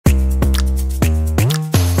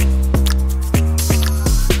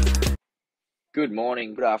good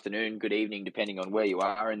morning, good afternoon, good evening, depending on where you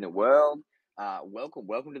are in the world.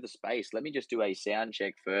 Welcome to the space. Let me just do a sound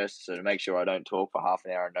check first, so to make sure I don't talk for half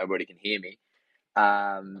an hour and nobody can hear me.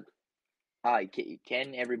 Hi,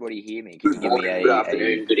 can everybody hear me? Can you give me Good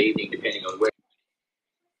afternoon, good evening, depending on where.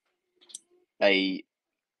 a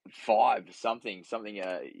five something?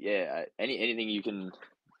 Anything you can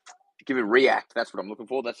give a react. That's what I'm looking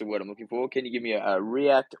for. That's the word I'm looking for. Can you give me a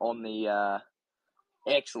react on the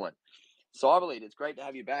excellent Cyberlete? It's great to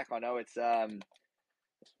have you back. I know it's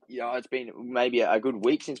it's been maybe a good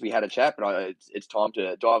week since we had a chat, but it's time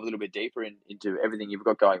to dive a little bit deeper into everything you've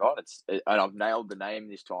got going on. And I've nailed the name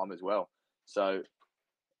this time as well. So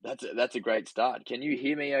that's a great start. Can you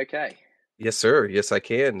hear me okay? Yes, sir. Yes, I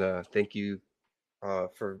can. Thank you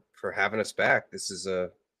for having us back. This is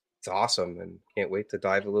it's awesome, and can't wait to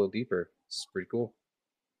dive a little deeper. This is pretty cool.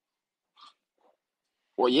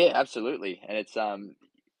 Well, yeah, absolutely. And it's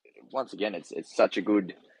once again, it's such a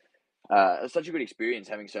good experience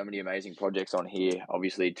having so many amazing projects on here,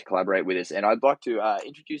 obviously, to collaborate with us. And I'd like to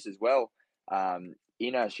introduce as well,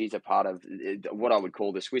 Ina. She's a part of what I would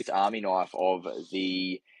call the Swiss Army knife of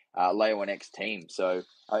the Layer 1X team. So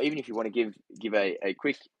even if you want to give a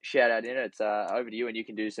quick shout out, Ina, it's over to you, and you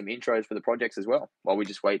can do some intros for the projects as well while we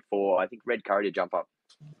just wait for, I think, Redcurry to jump up.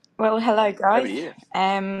 Well, hello Over guys. to you.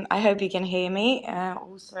 I hope you can hear me.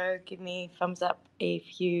 Also, give me thumbs up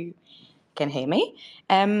if you can hear me.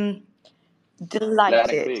 Delighted. Loud and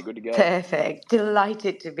clear. Good to go. Perfect.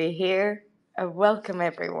 Delighted to be here. Welcome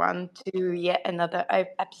everyone to yet another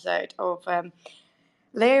episode of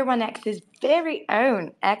Layer 1X's very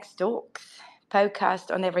own XTalks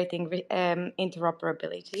podcast on everything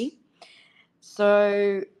interoperability.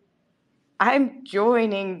 So I'm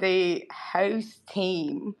joining the host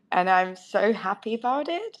team and I'm so happy about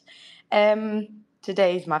it.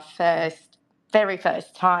 Today is my very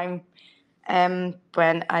first time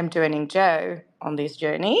when I'm joining Joe on this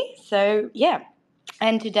journey. So, yeah.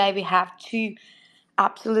 And today we have two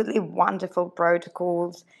absolutely wonderful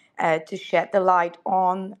protocols to shed the light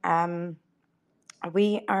on.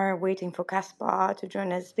 We are waiting for Caspar to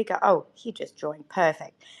join as speaker. Oh, he just joined.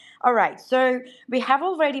 Perfect. All right. So we have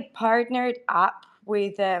already partnered up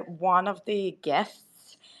with one of the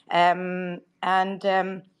guests, and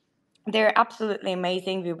they're absolutely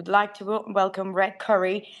amazing. We would like to welcome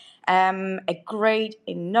Redcurry, a great,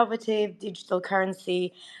 innovative digital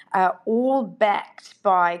currency, all backed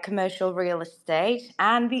by commercial real estate.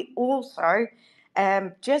 And we also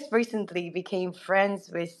just recently became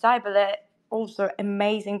friends with Cyberlete, also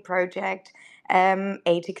amazing project,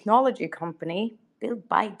 a technology company built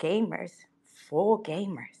by gamers for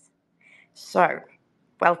gamers. So,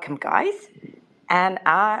 welcome, guys, and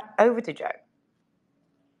over to Joe.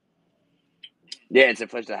 Yeah, it's a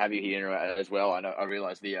pleasure to have you here as well. I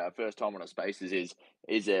realize the first time on a Spaces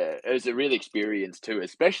is a real experience too,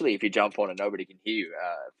 especially if you jump on and nobody can hear you.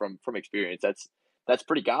 From experience, that's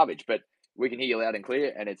pretty garbage. But we can hear you loud and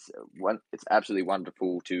clear, and it's absolutely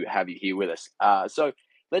wonderful to have you here with us. So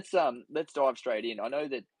let's dive straight in. I know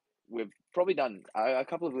that we've probably done a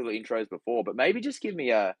couple of little intros before, but maybe just give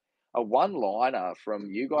me a one-liner from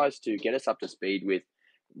you guys to get us up to speed with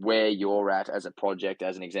where you're at as a project,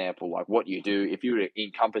 as an example, like what you do. If you were to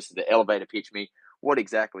encompass the elevator pitch me, what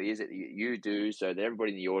exactly is it that you do, so that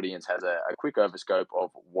everybody in the audience has a quick overscope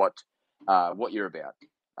of what you're about.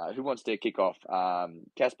 Who wants to kick off?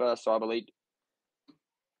 Caspar, Cyberlete?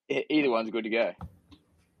 Either one's good to go.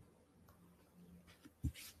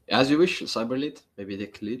 As you wish, Cyberlete, maybe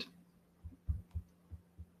take lead.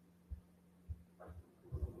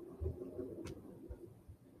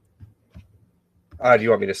 Do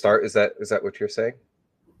you want me to start? Is that what you're saying?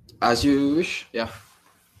 As you wish, yeah.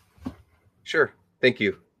 Sure. Thank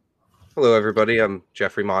you. Hello, everybody. I'm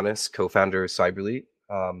Jeffrey Monis, co-founder of Cyberlete.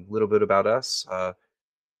 A little bit about us.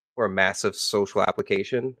 We're a massive social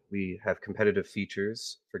application. We have competitive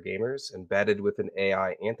features for gamers embedded with an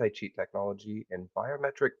AI anti-cheat technology and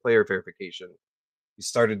biometric player verification. We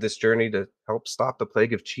started this journey to help stop the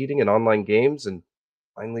plague of cheating in online games and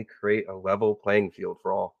finally create a level playing field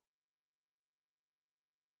for all.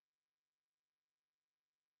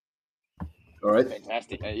 All right.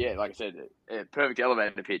 Fantastic. Yeah, like I said, perfect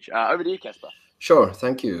elevator pitch. Over to you, Caspar. Sure,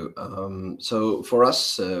 thank you. So for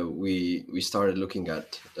us, we started looking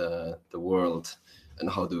at the world and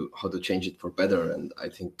how to change it for better. And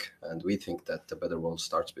we think that the better world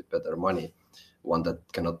starts with better money, one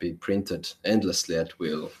that cannot be printed endlessly at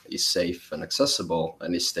will, is safe and accessible,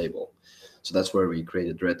 and is stable. So that's where we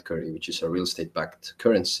created Redcurry, which is a real estate-backed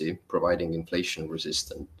currency providing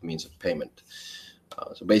inflation-resistant means of payment.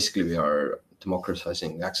 So basically, we are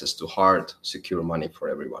democratizing access to hard, secure money for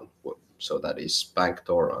everyone. So that is banked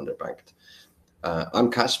or underbanked.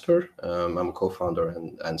 I'm Casper. I'm a co-founder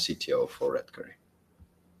and CTO for Redcurry.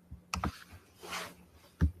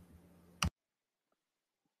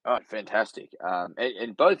 Oh, fantastic.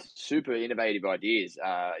 And both super innovative ideas.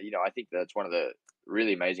 I think that's one of the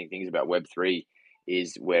really amazing things about Web3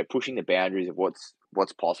 is we're pushing the boundaries of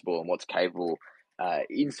what's possible and what's capable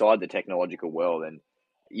inside the technological world. And,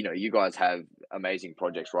 you guys have amazing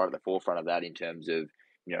projects right at the forefront of that in terms of,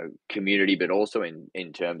 community, but also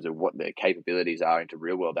in terms of what the capabilities are into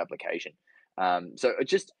real world application. So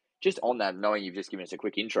just on that, knowing you've just given us a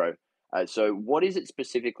quick intro, so what is it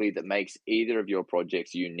specifically that makes either of your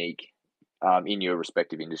projects unique in your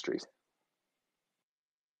respective industries?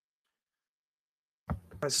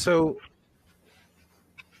 So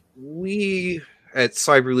we at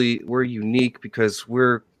Cyberlete, we're unique because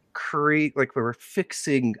we're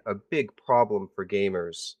fixing a big problem for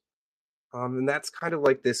gamers. And that's kind of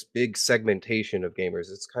like this big segmentation of gamers.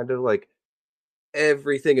 It's kind of like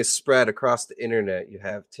everything is spread across the internet. You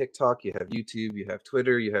have TikTok, you have YouTube, you have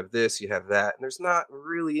Twitter, you have this, you have that. And there's not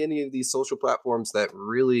really any of these social platforms that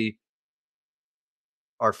really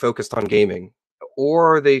are focused on gaming.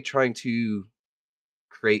 Or are they trying to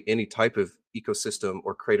create any type of ecosystem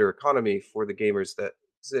or creator economy for the gamers that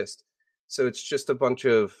exist? So it's just a bunch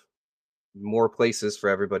of more places for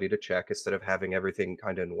everybody to check instead of having everything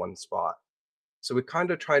kind of in one spot. So we're kind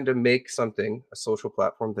of trying to make something, a social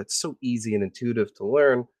platform that's so easy and intuitive to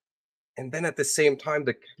learn. And then at the same time,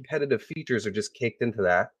 the competitive features are just caked into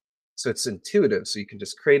that. So it's intuitive. So you can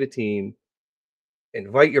just create a team,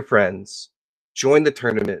 invite your friends, join the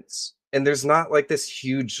tournaments. And there's not like this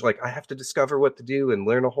huge, like, I have to discover what to do and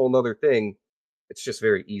learn a whole nother thing. It's just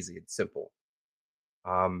very easy and simple.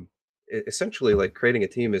 Essentially, like creating a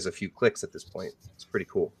team is a few clicks at this point. It's pretty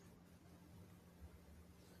cool.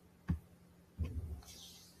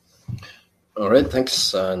 All right,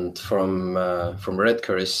 thanks. And from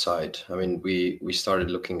Redcurry's side, I mean, we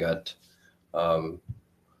started looking at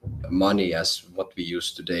money as what we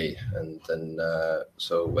use today, and then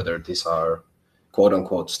so whether these are quote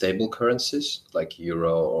unquote stable currencies like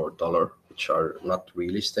euro or dollar, which are not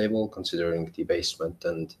really stable considering debasement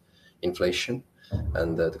and inflation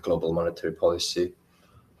and the global monetary policy.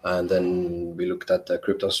 And then we looked at the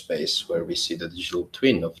crypto space where we see the digital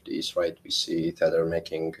twin of these, right? We see Tether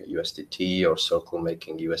making USDT or Circle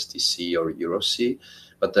making USDC or EuroC,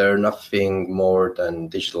 but they're nothing more than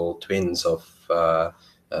digital twins of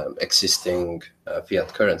existing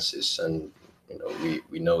fiat currencies. And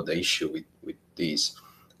we know the issue with these.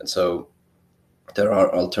 And so there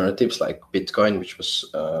are alternatives like Bitcoin, which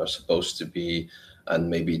was supposed to be, and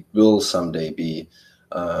maybe it will someday be,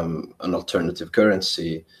 an alternative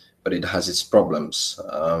currency, but it has its problems.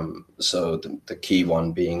 So the key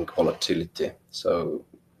one being volatility. So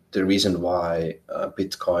the reason why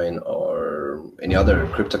Bitcoin or any other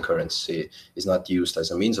cryptocurrency is not used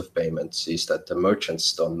as a means of payments is that the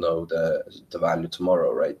merchants don't know the value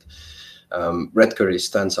tomorrow, right? Redcurry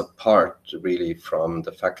stands apart really from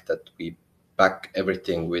the fact that we back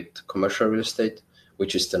everything with commercial real estate,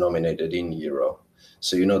 which is denominated in euro.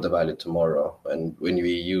 So you know the value tomorrow. And when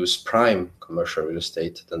we use prime commercial real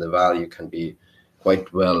estate, then the value can be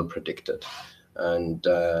quite well predicted. And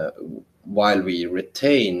while we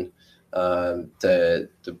retain the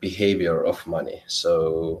behavior of money,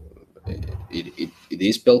 so it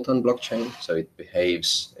is built on blockchain, so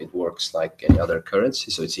it works like any other currency,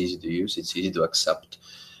 so it's easy to use, it's easy to accept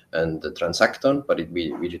and transact on, but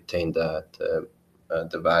we retain the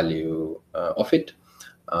value of it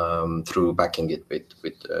through backing it with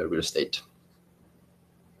real estate.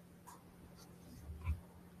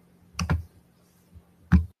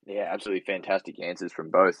 Yeah, absolutely fantastic answers from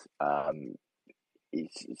both.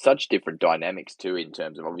 It's such different dynamics too in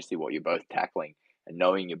terms of obviously what you're both tackling and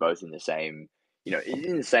knowing you're both in the same,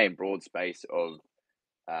 in the same broad space of,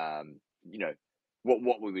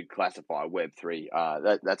 what we would classify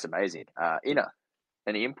Web3. That's amazing. Ina,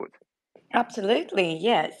 any input? Absolutely,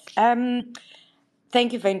 yes.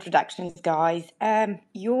 Thank you for introductions, guys.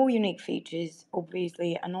 Your unique features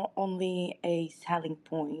obviously are not only a selling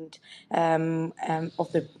point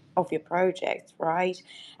of your project, right?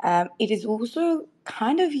 It is also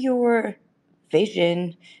kind of your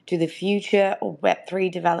vision to the future of Web3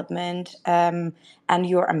 development and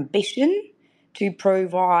your ambition to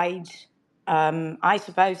provide, I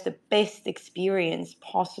suppose, the best experience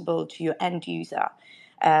possible to your end user.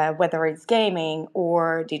 Whether it's gaming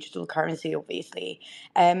or digital currency, obviously.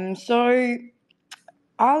 So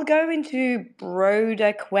I'll go into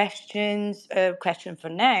broader questions. Question for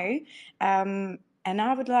now, and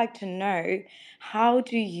I would like to know, how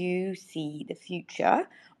do you see the future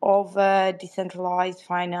of decentralized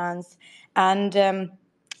finance, and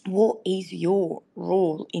what is your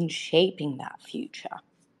role in shaping that future?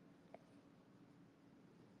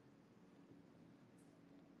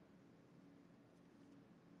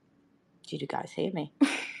 Did you guys hear me?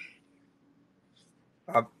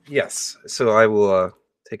 Yes. So I will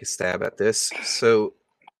take a stab at this. So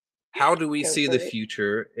how do we Go see for the it.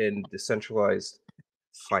 future in decentralized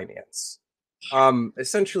finance?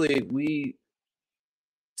 Essentially, we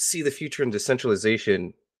see the future in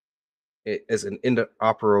decentralization as an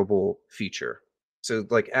interoperable feature. So,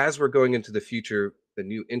 like, as we're going into the future, the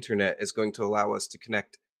new internet is going to allow us to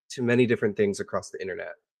connect to many different things across the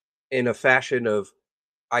internet in a fashion of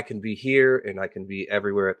I can be here and I can be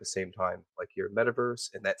everywhere at the same time, like your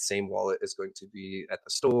metaverse, and that same wallet is going to be at the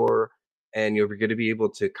store, and you're going to be able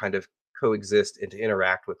to kind of coexist and to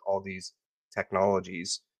interact with all these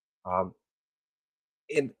technologies. Um,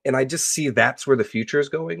 and I just see that's where the future is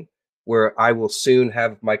going, where I will soon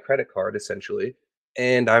have my credit card essentially,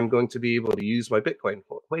 and I'm going to be able to use my Bitcoin.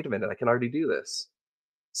 Wait a minute, I can already do this.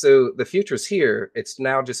 So the future's here. It's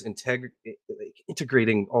now just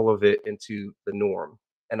integrating all of it into the norm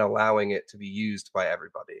and allowing it to be used by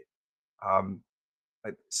everybody. Um,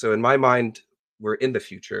 so in my mind, we're in the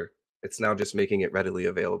future. It's now just making it readily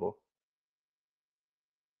available.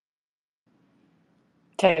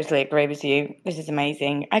 Totally agree with you. This is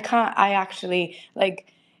amazing. I actually,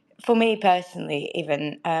 like, for me personally,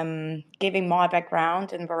 even given my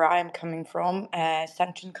background and where I am coming from,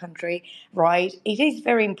 Central country, right, it is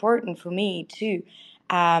very important for me to,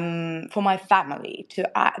 for my family to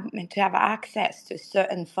have access to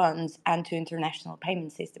certain funds and to international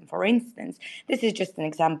payment system. For instance, this is just an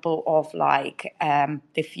example of like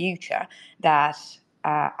the future that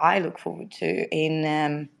I look forward to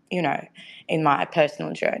in in my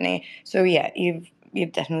personal journey. So yeah, you've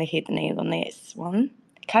definitely hit the nail on this one.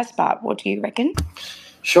 Caspar, what do you reckon?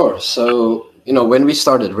 Sure. So, when we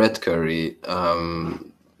started Redcurry,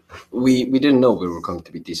 we didn't know we were going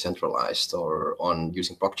to be decentralized or on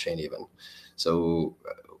using blockchain even. So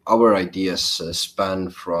our ideas span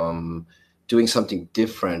from doing something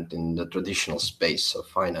different in the traditional space of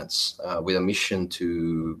finance with a mission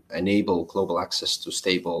to enable global access to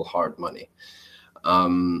stable hard money.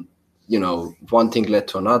 One thing led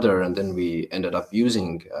to another, and then we ended up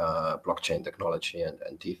using blockchain technology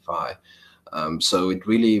and DeFi. So it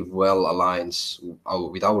really well aligns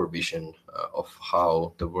with our vision of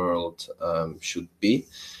how the world should be.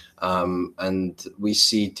 And we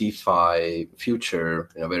see DeFi future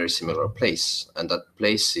in a very similar place. And that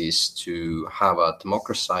place is to have a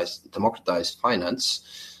democratized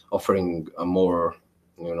finance, offering a more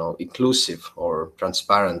inclusive or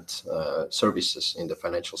transparent services in the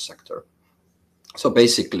financial sector. So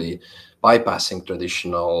basically, bypassing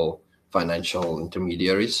traditional financial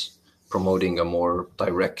intermediaries, promoting a more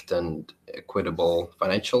direct and equitable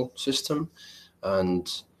financial system,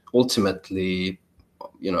 and ultimately,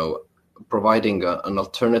 providing an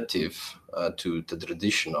alternative to the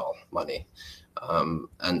traditional money,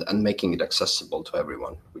 and making it accessible to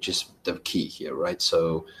everyone, which is the key here, right?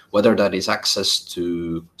 So whether that is access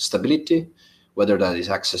to stability, whether that is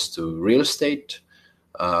access to real estate,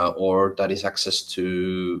 or that is access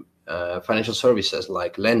to financial services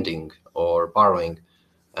like lending or borrowing.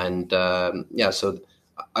 And so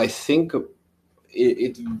I think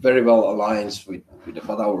it very well aligns with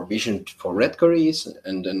what our vision for Redcurry is,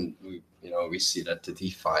 and then we see that the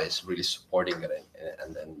DeFi is really supporting it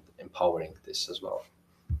and empowering this as well.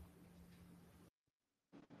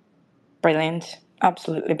 Brilliant.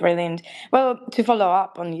 Absolutely brilliant. Well, to follow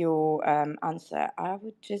up on your answer, I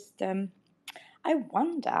would just, I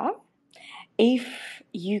wonder if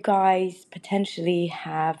you guys potentially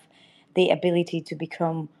have the ability to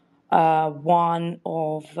become one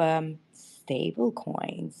of stable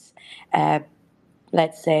coins,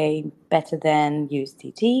 let's say better than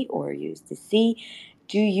USDT or USDC.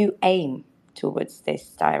 Do you aim towards this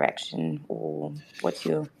direction, or what's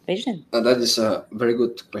your vision? That is a very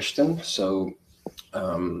good question. So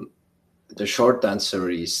the short answer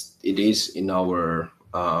is it is in our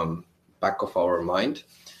back of our mind.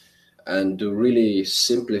 And to really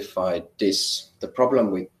simplify this, the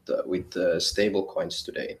problem with stable coins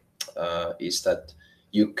today is that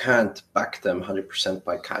you can't back them 100%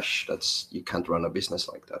 by cash. You can't run a business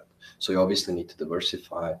like that. So you obviously need to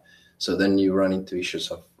diversify. So then you run into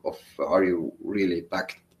issues of are you really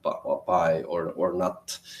backed by or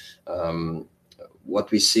not?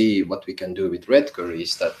 What we can do with Redcurry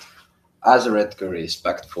is that as a Redcurry is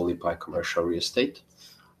backed fully by commercial real estate,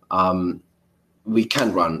 we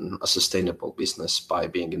can run a sustainable business by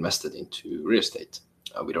being invested into real estate.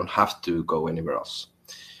 We don't have to go anywhere else.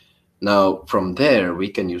 Now, from there, we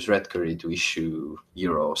can use Redcurry to issue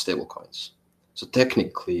euro stablecoins. So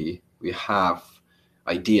technically, we have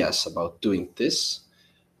ideas about doing this.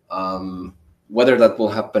 Whether that will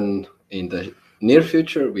happen in the near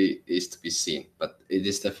future is to be seen, but it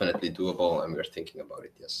is definitely doable, and we're thinking about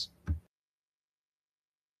it, yes.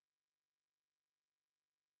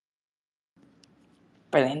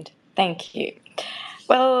 Brilliant. Thank you.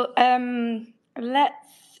 Well,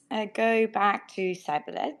 let's go back to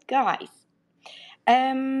Cyberlete. Guys,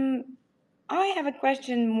 I have a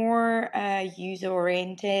question more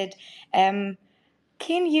user-oriented.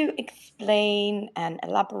 Can you explain and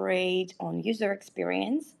elaborate on user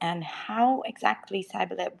experience and how exactly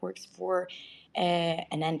Cyberlete works for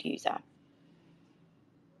an end user?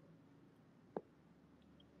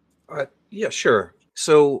 Yeah, sure.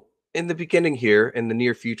 So in the beginning here, in the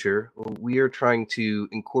near future, we are trying to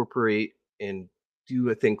incorporate and do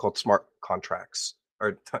a thing called smart contracts,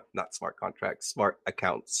 or not smart contracts, smart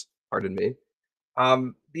accounts. Pardon me.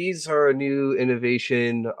 These are a new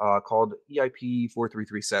innovation called EIP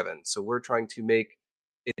 4337. So we're trying to make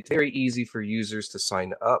it very easy for users to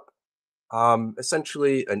sign up.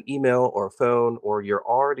 Essentially, an email or a phone or your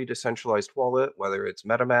already decentralized wallet, whether it's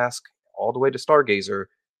MetaMask all the way to Stargazer,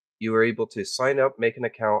 you are able to sign up, make an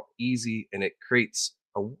account easy, and it creates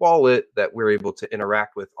a wallet that we're able to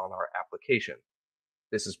interact with on our application.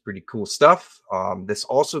 This is pretty cool stuff. This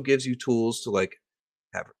also gives you tools to like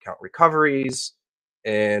have account recoveries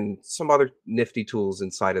and some other nifty tools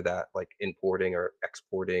inside of that, like importing or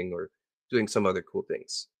exporting or doing some other cool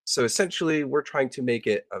things. So essentially, we're trying to make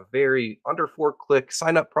it a very under 4-click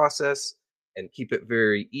sign up process and keep it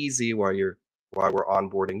very easy while we're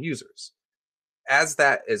onboarding users. As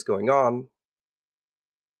that is going on,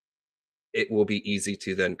 it will be easy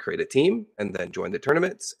to then create a team and then join the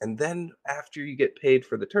tournaments. And then after you get paid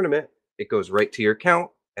for the tournament, it goes right to your account.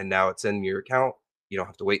 And now it's in your account. You don't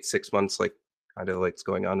have to wait 6 months, like kind of like what's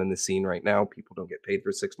going on in the scene right now. People don't get paid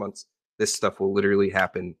for 6 months. This stuff will literally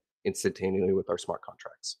happen instantaneously with our smart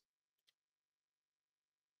contracts.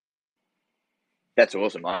 That's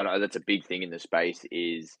awesome. I know that's a big thing in the space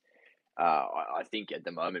is I think at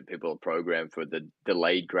the moment people are programmed for the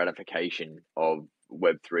delayed gratification of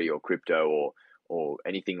Web3 or crypto or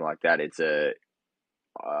anything like that.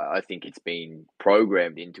 I think it's been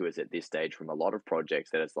programmed into us at this stage from a lot of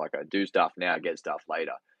projects that it's like, do stuff now, get stuff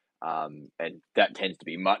later. And that tends to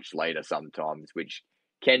be much later sometimes, which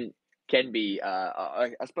can be,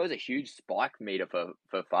 I suppose, a huge spike meter for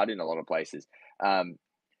FUD in a lot of places.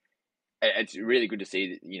 It's really good to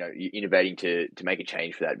see that, you're innovating to make a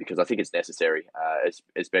change for that, because I think it's necessary,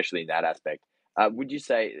 especially in that aspect. Would you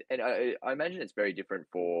say, and I imagine it's very different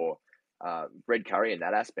for Redcurry in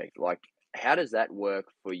that aspect, like how does that work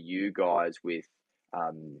for you guys with,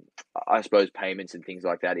 I suppose, payments and things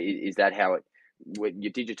like that? Is that how when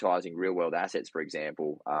you're digitizing real world assets, for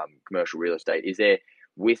example, commercial real estate, is there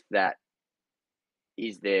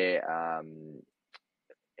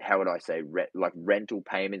how would I say, like rental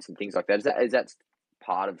payments and things like that? Is that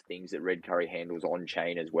part of things that Redcurry handles on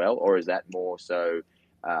chain as well, or is that more so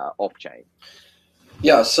off chain?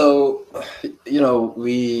 Yeah, so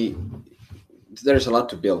there's a lot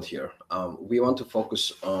to build here. We want to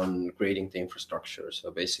focus on creating the infrastructure. So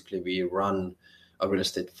basically, we run a real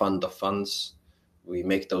estate fund of funds. We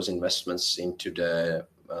make those investments into the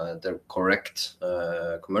correct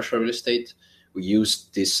commercial real estate. We use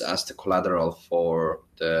this as the collateral for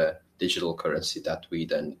the digital currency that we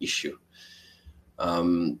then issue.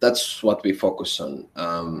 That's what we focus on.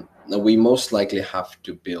 Now we most likely have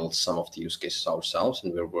to build some of the use cases ourselves,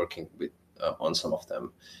 and we're working on some of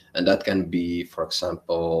them. And that can be, for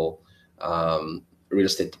example, real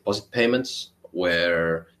estate deposit payments,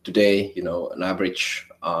 where today, an average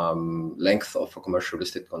length of a commercial real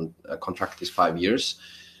estate contract is 5 years.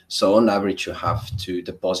 So on average, you have to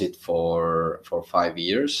deposit for 5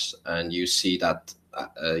 years, and you see that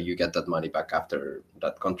you get that money back after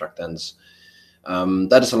that contract ends.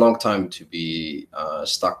 That is a long time to be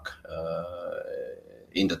stuck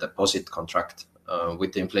in the deposit contract.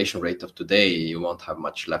 With the inflation rate of today, you won't have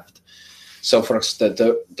much left. So for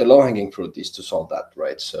the low-hanging fruit is to solve that,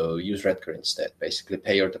 right? So use Redcurry instead. Basically,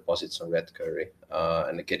 pay your deposits on Redcurry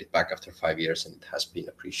and get it back after 5 years, and it has been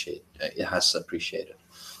appreciated. It has appreciated.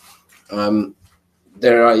 You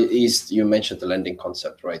mentioned the lending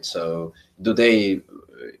concept, right? So today,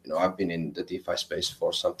 I've been in the DeFi space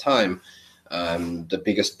for some time. The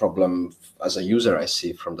biggest problem as a user I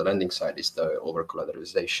see from the lending side is the over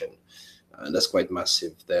collateralization. And that's quite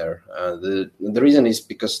massive there. The reason is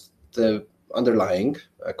because the underlying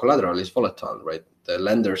collateral is volatile, right? The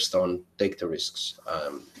lenders don't take the risks,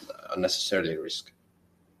 unnecessarily risk.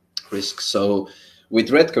 risk. So with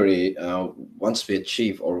Redcurry, once we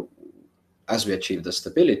achieve, or as we achieve the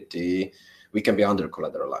stability, we can be under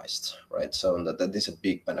collateralized, right? So that is a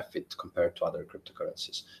big benefit compared to other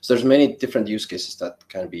cryptocurrencies. So there's many different use cases that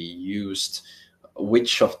can be used.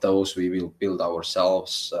 Which of those we will build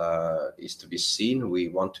ourselves is to be seen. We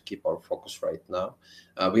want to keep our focus right now.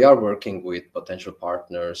 We are working with potential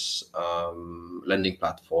partners, lending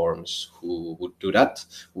platforms who would do that,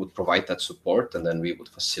 would provide that support, and then we would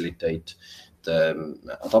facilitate the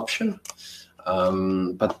adoption.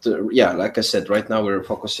 Yeah, like I said, right now we're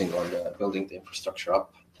focusing on building the infrastructure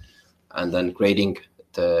up, and then creating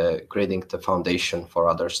the foundation for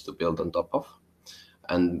others to build on top of,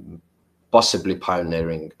 and possibly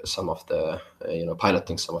pioneering some of the,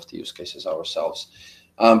 piloting some of the use cases ourselves.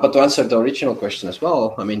 But to answer the original question as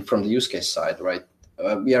well, I mean, from the use case side, right,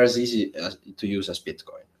 we are as easy to use as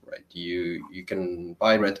Bitcoin, right? You can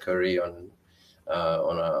buy Redcurry on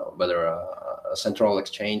whether a central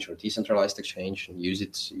exchange or decentralized exchange, and use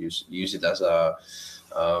it as a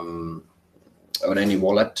on any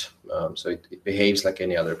wallet. So it behaves like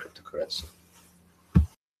any other cryptocurrency.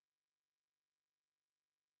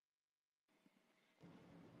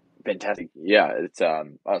 Fantastic. Yeah, it's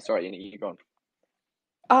oh, sorry, you go on.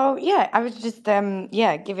 Oh yeah, I was just given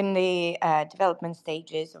the development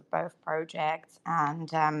stages of both projects,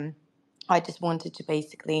 and I just wanted to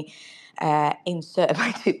basically insert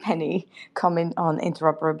my 2-penny comment on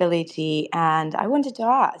interoperability, and I wanted to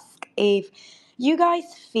ask if you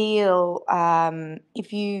guys feel,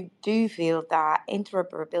 if you do feel that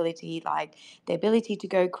interoperability, like the ability to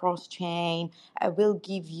go cross-chain, will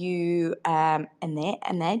give you an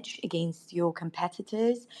edge against your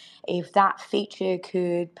competitors, if that feature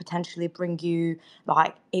could potentially bring you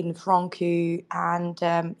like in front queue and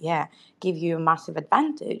give you a massive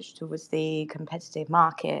advantage towards the competitive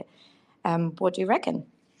market. What do you reckon?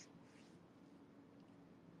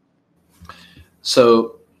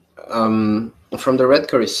 So from the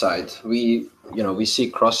Redcurry side, we see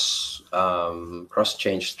cross-chain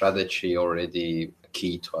strategy already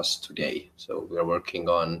key to us today. So we are working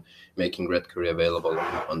on making Redcurry available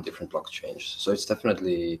on different blockchains. So it's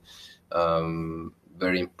definitely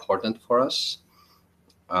very important for us,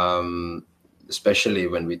 especially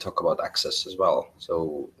when we talk about access as well.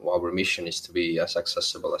 So our mission is to be as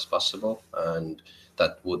accessible as possible, and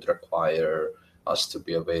that would require us to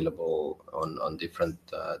be available on different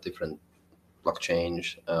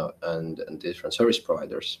blockchains and different service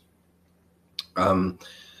providers.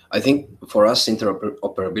 I think for us,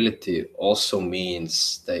 interoperability also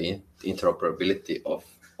means the interoperability of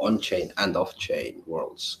on-chain and off-chain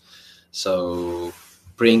worlds. So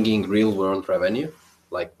bringing real-world revenue,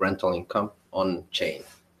 like rental income, on-chain.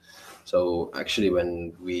 So actually,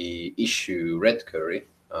 when we issue Redcurry,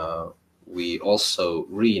 we also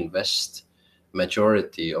reinvest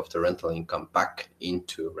majority of the rental income back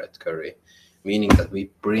into Redcurry, meaning that we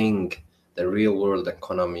bring the real-world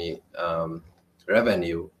economy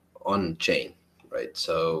revenue on chain, right?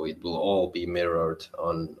 So it will all be mirrored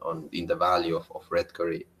in the value of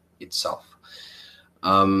Redcurry itself.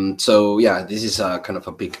 So yeah, this is a kind of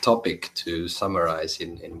a big topic to summarize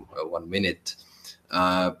in 1 minute.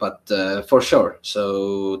 But for sure,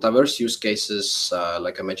 so diverse use cases,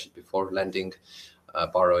 like I mentioned before, lending,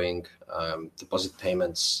 borrowing, deposit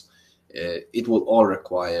payments, it will all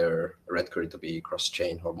require Redcurry to be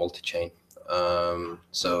cross-chain or multi-chain.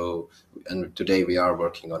 And today we are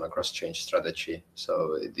working on a cross-chain strategy.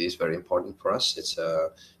 So it is very important for us. It's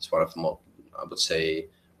one of I would say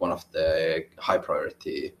one of the high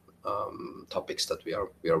priority topics that we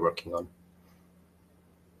are working on.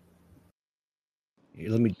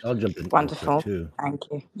 I'll jump in. Wonderful. Too. Thank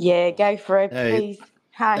you. Yeah, go for it, please.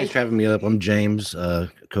 Hi. Thanks for having me up. I'm James,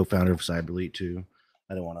 co-founder of Cyberlete too.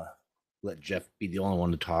 I don't want to let Jeff be the only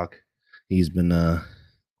one to talk. He's been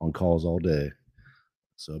on calls all day,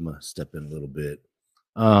 so I'm gonna step in a little bit.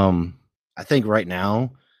 I think right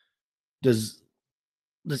now, does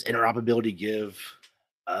interoperability give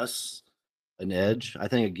us an edge? I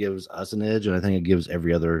think it gives us an edge, and I think it gives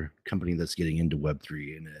every other company that's getting into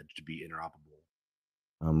Web3 an edge to be interoperable.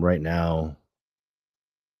 Right now,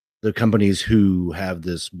 the companies who have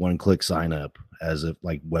this one-click sign up as if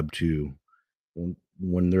like Web2,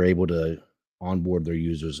 when they're able to onboard their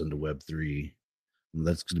users into Web3,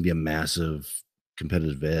 that's going to be a massive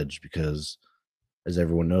competitive edge because, as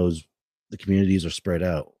everyone knows, the communities are spread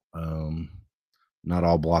out. Not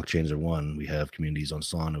all blockchains are one. We have communities on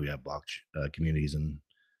Solana. We have communities in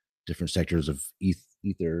different sectors of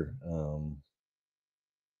Ether.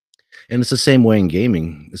 And it's the same way in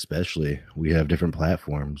gaming, especially. We have different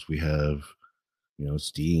platforms. We have,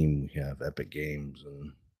 Steam, we have Epic Games,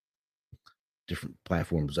 and different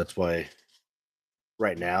platforms. That's why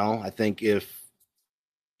right now, I think if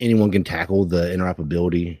anyone can tackle the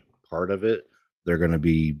interoperability part of it, they're going to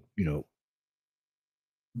be,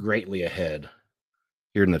 greatly ahead.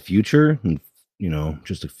 Here in the future, in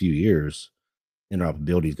just a few years,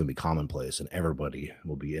 interoperability is going to be commonplace, and everybody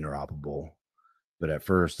will be interoperable. But at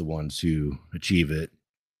first, the ones who achieve it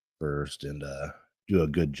first and do a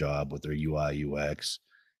good job with their UI UX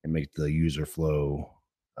and make the user flow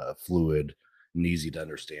fluid and easy to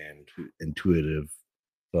understand, intuitive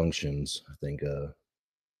functions, I think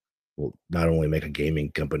will not only make a gaming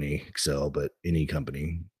company excel, but any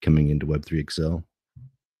company coming into Web3 excel.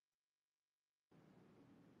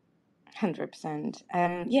 100%.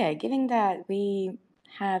 Yeah, given that we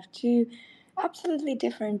have two absolutely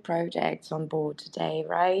different projects on board today,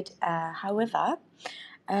 right? However,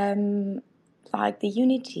 like the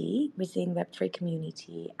unity within Web3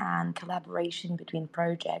 community and collaboration between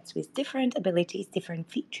projects with different abilities, different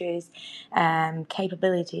features,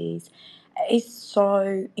 capabilities is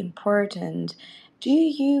so important. Do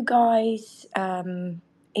you guys,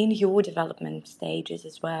 in your development stages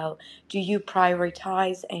as well, do you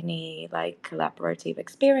prioritize any like collaborative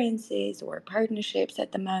experiences or partnerships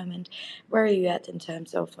at the moment? Where are you at in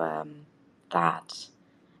terms of that?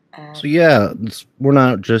 So yeah, we're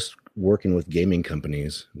not just working with gaming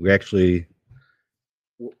companies. We actually,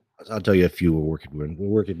 I'll tell you a few we're working with. We're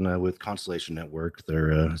working with Constellation Network.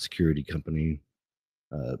 They're a security company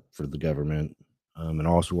for the government, and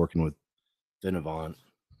also working with Finavant.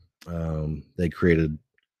 They created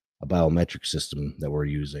a biometric system that we're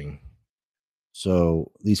using.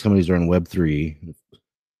 So these companies are in Web3.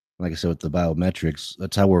 Like I said, with the biometrics,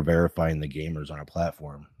 that's how we're verifying the gamers on our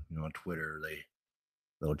platform. On Twitter,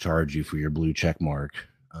 they'll charge you for your blue check mark.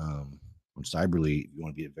 On Cyberlete, if you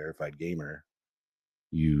want to be a verified gamer,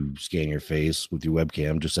 you scan your face with your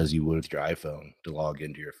webcam just as you would with your iPhone to log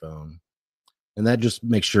into your phone. And that just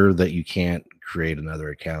makes sure that you can't create another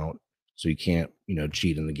account. So you can't,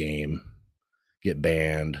 cheat in the game, get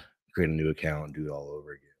banned, create a new account, and do it all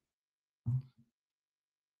over again.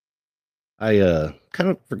 I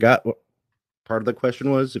kind of forgot what part of the question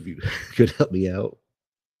was. If you could help me out.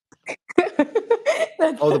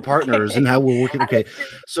 Oh, the partners and how we're working. Okay,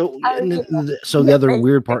 so the other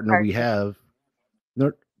weird partner we have,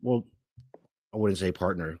 well, I wouldn't say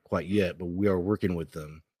partner quite yet, but we are working with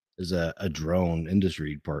them as a drone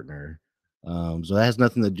industry partner. So that has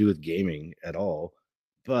nothing to do with gaming at all.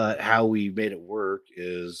 But how we made it work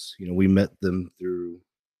is, we met them through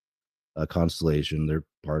a Constellation. They're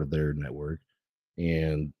part of their network,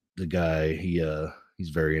 and the guy he's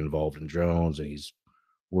very involved in drones, and he's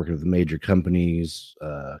working with major companies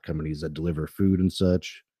that deliver food and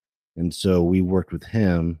such. And so we worked with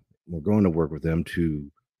him. We're going to work with them to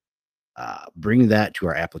bring that to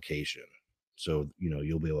our application. So,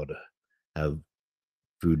 you'll be able to have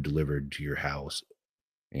food delivered to your house,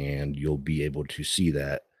 and you'll be able to see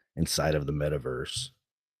that inside of the metaverse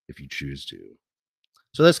if you choose to.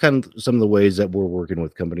 So that's kind of some of the ways that we're working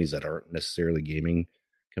with companies that aren't necessarily gaming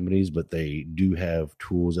companies, but they do have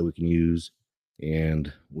tools that we can use.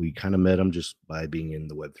 And we kind of met them just by being in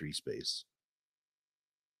the Web3 space.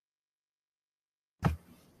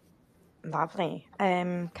 Lovely.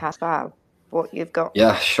 Caspar, what you've got?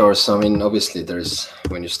 Yeah, sure. So, obviously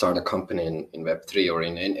when you start a company in Web3 or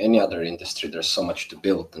in any other industry, there's so much to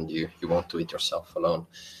build, and you won't do it yourself alone.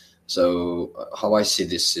 So how I see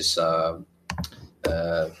this is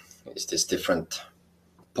this different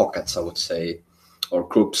pockets, I would say, or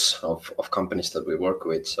groups of companies that we work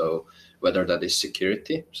with. So whether that is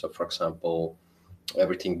security. So for example,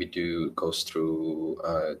 everything we do goes through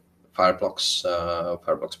Fireblocks.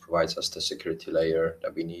 Fireblocks provides us the security layer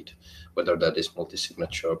that we need, whether that is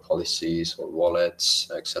multi-signature policies or wallets,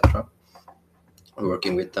 etc. We're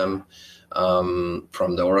working with them.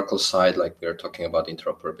 From the Oracle side, like we were talking about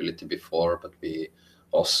interoperability before, but we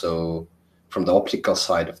also, from the optical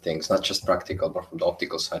side of things, not just practical, but from the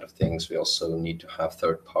optical side of things, we also need to have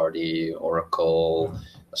third-party Oracle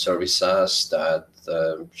services that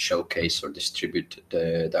showcase or distribute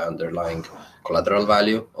the underlying collateral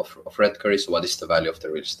value of Redcurry. So what is the value of the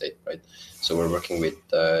real estate, right? So we're working with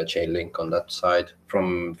Chainlink on that side.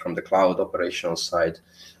 From the cloud operational side,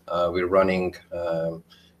 we're running,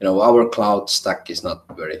 our cloud stack is not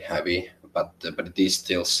very heavy, but it is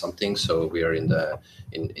still something. So we are in the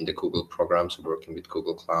Google programs, working with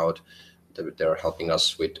Google Cloud. They're helping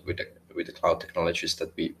us with the cloud technologies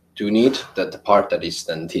that we do need. That the part that is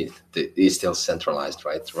then is still centralized,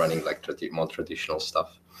 right? Running like more traditional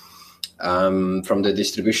stuff. From the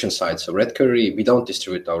distribution side, so Redcurry, we don't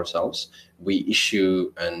distribute ourselves. We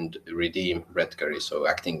issue and redeem Redcurry, so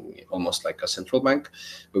acting almost like a central bank,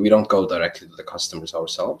 but we don't go directly to the customers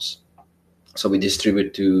ourselves. So we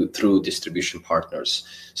distribute through distribution partners.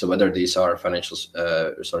 So whether these are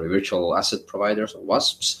virtual asset providers or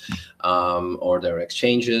WASPs, or their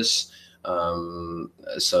exchanges.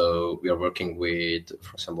 So we are working with,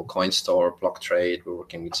 for example, CoinStore, BlockTrade. We're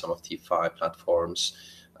working with some of DeFi platforms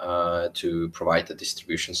to provide the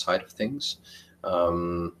distribution side of things.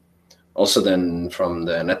 Also, then from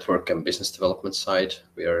the network and business development side,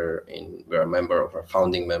 we're a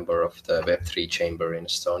founding member of the Web3 Chamber in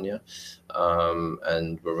Estonia,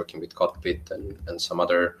 and we're working with Cockpit and some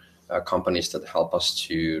other companies that help us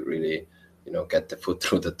to really, get the foot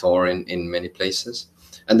through the door in many places.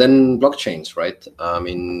 And then blockchains, right?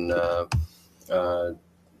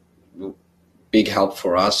 Big help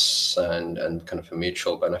for us and kind of a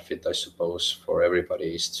mutual benefit, I suppose, for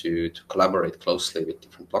everybody is to collaborate closely with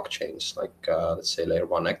different blockchains, like let's say Layer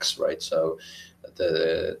 1X, right? So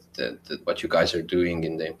what you guys are doing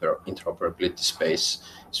in the interoperability space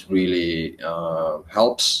is really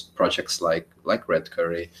helps projects like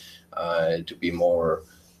Redcurry to be more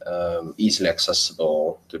easily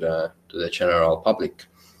accessible to the general public.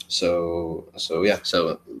 So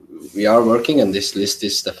we are working, and this list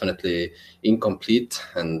is definitely incomplete,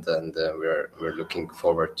 and we're looking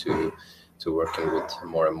forward to working with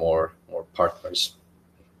more and more partners.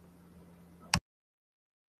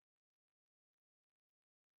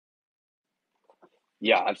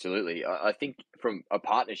 Yeah, absolutely. I think from a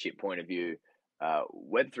partnership point of view,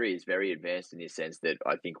 Web3 is very advanced in the sense that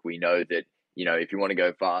I think we know that, if you want to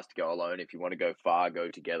go fast, go alone. If you want to go far, go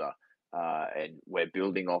together. And we're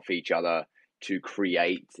building off each other to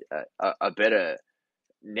create a better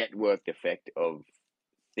networked effect of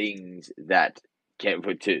things that can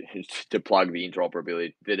to plug the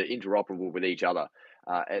interoperability, that are interoperable with each other.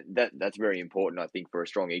 And that's very important, I think, for a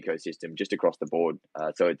strong ecosystem just across the board.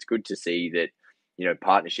 So it's good to see that,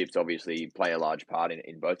 partnerships obviously play a large part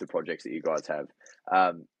in both the projects that you guys have.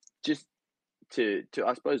 Just to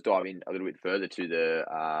I suppose dive in a little bit further to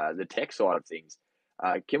the tech side of things.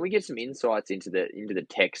 Can we get some insights into the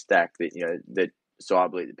tech stack that that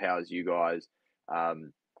Cyberlete that powers you guys?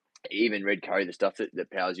 Even Redcurry, the stuff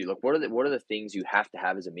that powers you. Look, what are the things you have to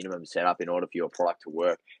have as a minimum setup in order for your product to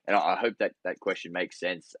work? And I hope that question makes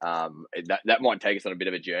sense. That might take us on a bit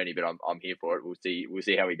of a journey, but I'm here for it. We'll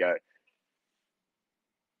see how we go.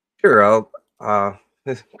 Sure.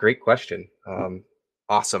 Great question.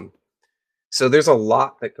 Awesome. So there's a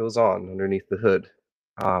lot that goes on underneath the hood.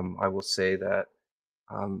 I will say that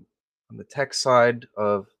on the tech side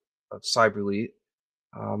of Cyberlete,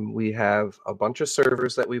 we have a bunch of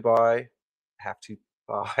servers that we have to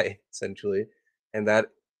buy essentially, and that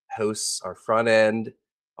hosts our front end,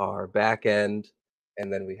 our back end,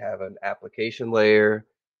 and then we have an application layer,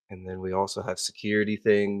 and then we also have security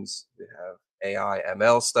things. We have AI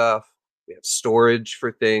ML stuff. We have storage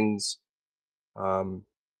for things.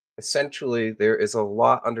 Essentially, there is a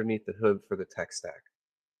lot underneath the hood for the tech stack,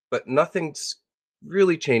 but nothing's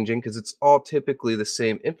really changing because it's all typically the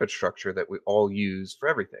same infrastructure that we all use for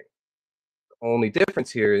everything. The only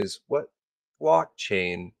difference here is what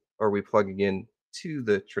blockchain are we plugging in to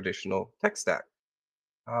the traditional tech stack.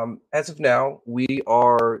 As of now, we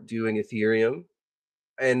are doing Ethereum,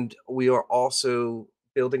 and we are also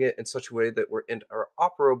building it in such a way that we're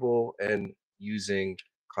interoperable and using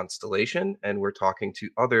Constellation, and we're talking to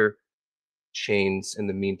other chains in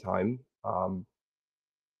the meantime.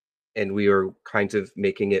 And we are kind of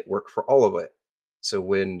making it work for all of it. So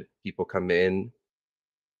when people come in,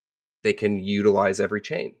 they can utilize every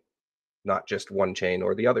chain, not just one chain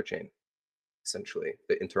or the other chain, essentially,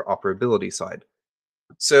 the interoperability side.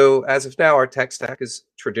 So as of now, our tech stack is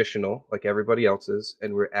traditional, like everybody else's,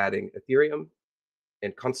 and we're adding Ethereum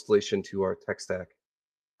and Constellation to our tech stack.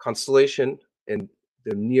 Constellation in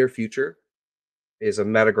the near future is a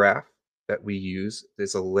metagraph that we use.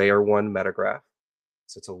 There's a layer 1 metagraph.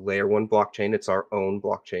 So it's a layer 1 blockchain. It's our own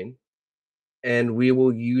blockchain. And we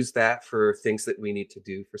will use that for things that we need to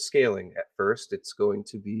do for scaling. At first, it's going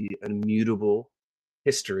to be an immutable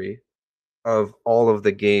history of all of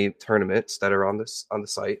the game tournaments that are on the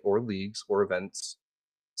site, or leagues or events.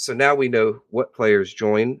 So now we know what players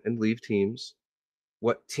join and leave teams,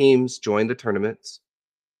 what teams join the tournaments,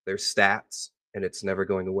 their stats, and it's never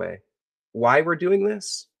going away. Why we're doing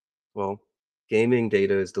this? Well, gaming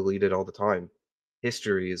data is deleted all the time.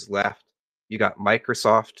 History is left. You got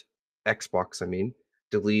Microsoft, Xbox,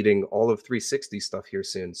 deleting all of 360 stuff here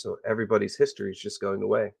soon. So everybody's history is just going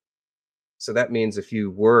away. So that means if you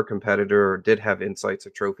were a competitor or did have insights or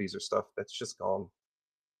trophies or stuff, that's just gone.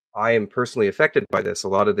 I am personally affected by this. A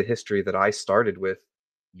lot of the history that I started with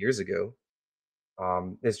years ago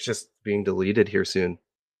is just being deleted here soon.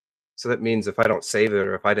 So that means if I don't save it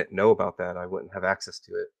or if I didn't know about that, I wouldn't have access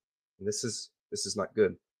to it. And this is not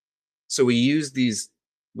good. So we use these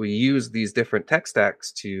different tech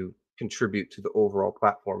stacks to contribute to the overall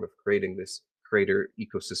platform of creating this creator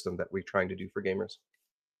ecosystem that we're trying to do for gamers.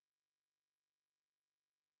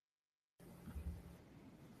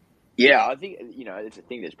 Yeah, I think, it's a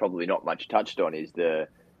thing that's probably not much touched on is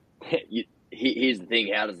here's the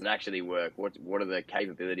thing: how does it actually work? What are the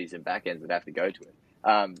capabilities and backends that have to go to it?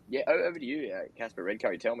 Yeah, over to you, Casper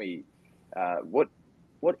Redcurry. Tell me, what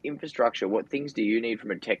infrastructure, what things do you need from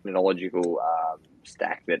a technological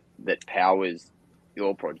stack that powers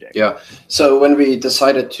your project? Yeah. So when we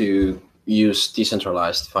decided to use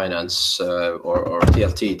decentralized finance or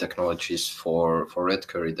DLT technologies for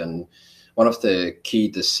Redcurry, then one of the key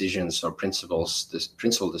decisions or principal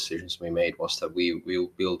decisions we made was that we will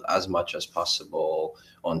build as much as possible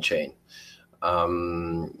on chain,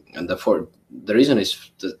 and therefore the reason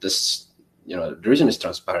is the reason is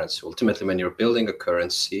transparency. Ultimately, when you're building a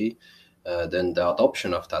currency, then the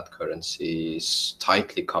adoption of that currency is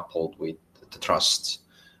tightly coupled with the trust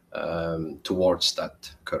towards that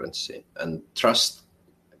currency, and trust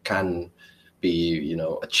can be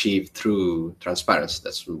achieved through transparency.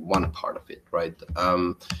 That's one part of it, right?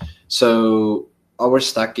 So our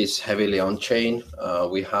stack is heavily on chain.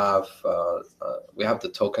 We have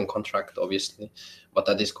the token contract, obviously, but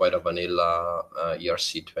that is quite a vanilla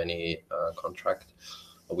ERC20 contract.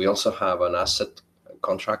 We also have an asset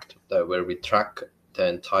contract where we track the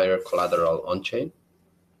entire collateral on chain.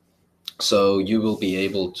 So you will be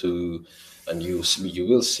able to, and you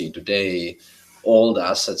will see today, all the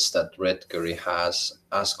assets that Redcurry has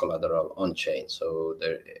as collateral on chain. So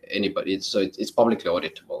it's publicly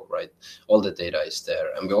auditable, right? All the data is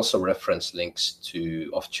there, and we also reference links to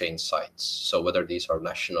off-chain sites. So whether these are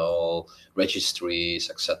national registries,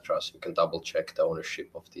 etc., so you can double check the ownership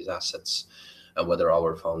of these assets and whether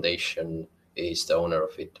our foundation is the owner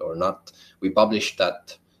of it or not. We publish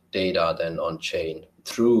that data then on chain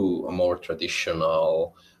through a more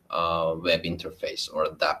traditional web interface or a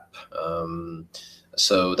DApp.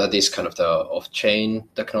 So that is kind of the off-chain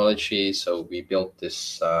technology. So we built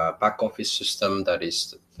this back office system that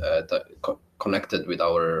is connected with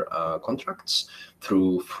our contracts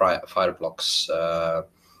through Fireblock's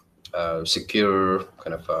secure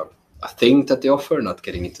kind of a thing that they offer, not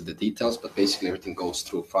getting into the details, but basically everything goes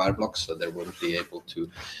through Fireblocks, so they wouldn't be able to,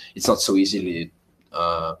 it's not so easily,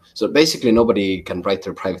 so basically nobody can write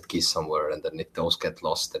their private keys somewhere, and then if those get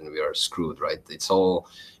lost, then we are screwed, right? It's all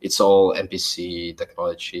MPC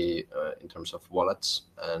technology in terms of wallets.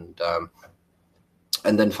 And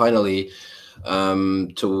then finally,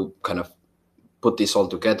 to kind of put this all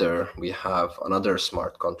together, we have another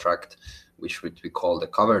smart contract, which we call the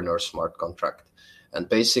governor smart contract. And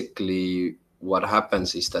basically what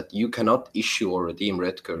happens is that you cannot issue or redeem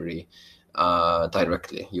Redcurry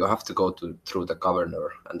directly. You have to go through the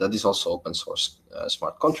governor, and that is also open source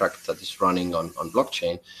smart contract that is running on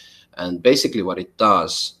blockchain. And basically what it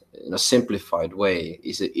does in a simplified way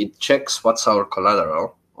is it checks what's our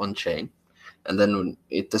collateral on chain, and then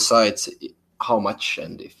it decides how much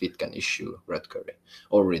and if it can issue Redcurry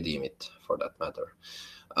or redeem it for that matter.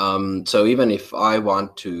 So even if I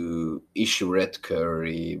want to issue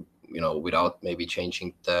Redcurry, without maybe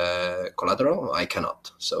changing the collateral, I cannot.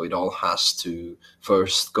 So it all has to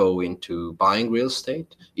first go into buying real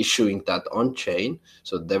estate, issuing that on chain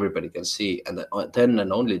so that everybody can see, and then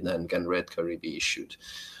and only then can Redcurry be issued.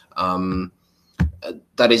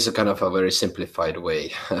 That is a kind of a very simplified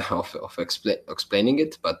way of explaining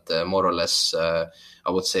it, but more or less, I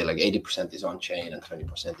would say like 80% is on chain and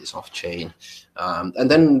 20% is off chain. And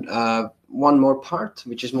then one more part,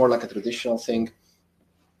 which is more like a traditional thing.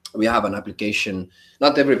 We have an application.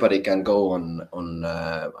 Not everybody can go on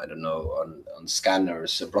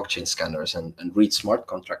scanners, blockchain scanners, and read smart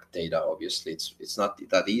contract data. Obviously, it's not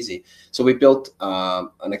that easy. So we built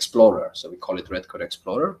an explorer. So we call it Redcurry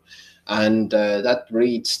Explorer. And that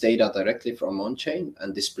reads data directly from on-chain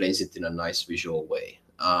and displays it in a nice visual way.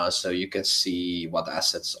 So you can see what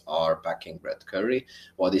assets are backing Redcurry,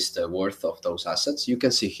 what is the worth of those assets. You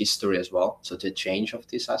can see history as well, so the change of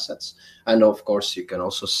these assets. And of course, you can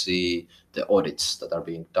also see the audits that are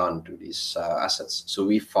being done to these assets. So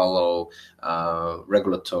we follow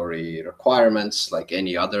regulatory requirements like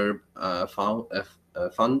any other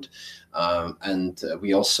fund. And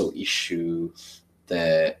we also issue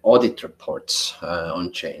the audit reports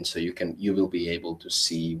on chain. So you will be able to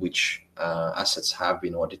see which assets have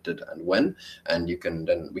been audited and when, and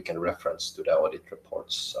we can reference to the audit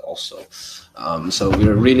reports also. So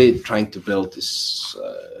we're really trying to build this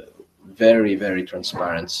very, very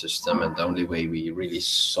transparent system, and the only way we really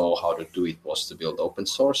saw how to do it was to build open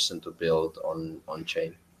source and to build on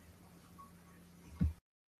chain.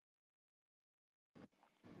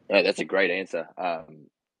 Yeah, that's a great answer.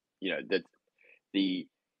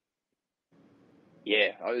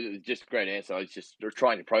 Yeah, it was just a great answer. I was just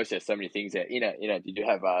trying to process so many things there. Did you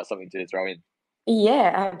have something to throw in?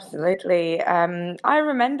 Yeah, absolutely. I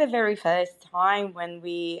remember very first time when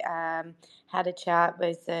we had a chat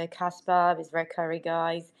with Caspar, with Redcurry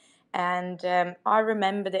guys, and I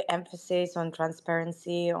remember the emphasis on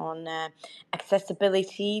transparency, on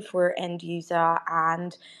accessibility for end user,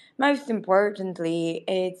 and most importantly,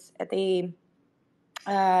 it's the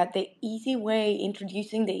easy way,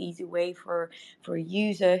 introducing the easy way for a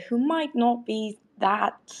user who might not be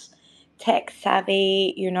that tech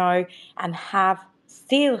savvy, and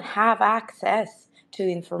still have access to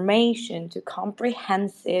information, to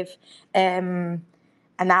comprehensive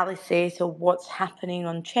analysis of what's happening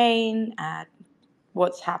on chain,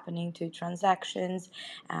 what's happening to transactions,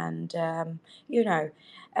 and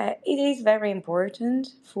it is very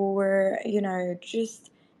important for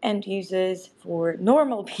just end users, for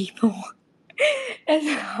normal people, as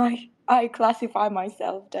I classify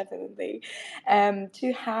myself definitely,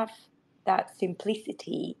 to have that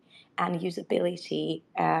simplicity and usability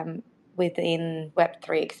within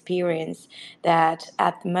Web3 experience that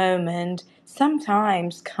at the moment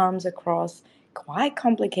sometimes comes across quite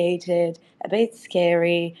complicated, a bit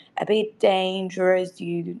scary, a bit dangerous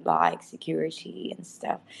due to like security and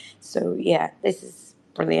stuff. So yeah, this is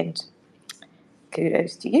brilliant.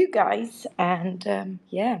 Kudos to you guys, and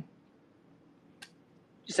yeah.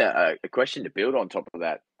 Just a question to build on top of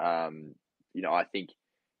that. I think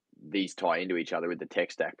these tie into each other with the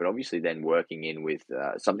tech stack, but obviously then working in with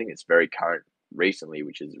something that's very current recently,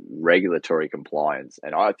 which is regulatory compliance.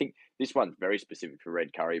 And I think this one's very specific for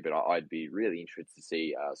Redcurry, but I'd be really interested to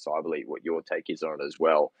see, Cyberlete, what your take is on it as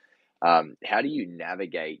well. How do you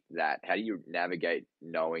navigate that? How do you navigate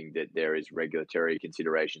knowing that there is regulatory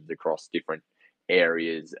considerations across different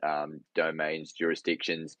areas, domains,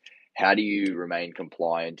 jurisdictions? How do you remain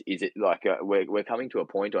compliant? Is it like we're coming to a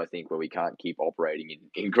point, I think, where we can't keep operating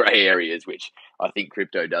in grey areas, which I think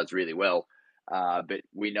crypto does really well. But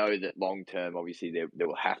we know that long term, obviously, there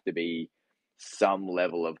will have to be some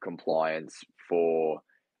level of compliance for,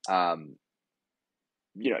 for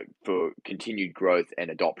continued growth and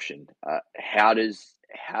adoption. How does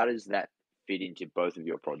that fit into both of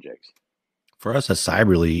your projects? For us at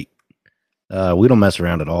Cyberlete, we don't mess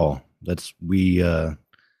around at all. We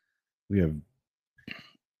have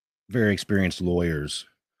very experienced lawyers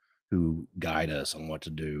who guide us on what to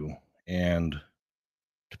do. And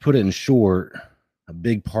to put it in short, a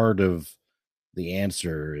big part of the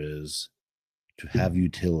answer is to have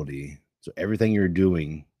utility. So everything you're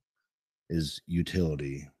doing is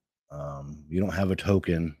utility. You don't have a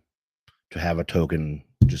token to have a token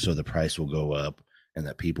just so the price will go up and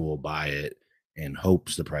that people will buy it in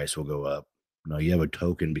hopes the price will go up. No, you have a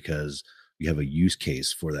token because you have a use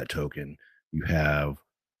case for that token.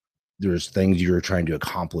 There's things you're trying to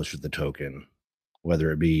accomplish with the token,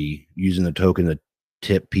 whether it be using the token to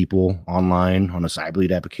tip people online on a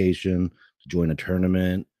Cyberlete application, to join a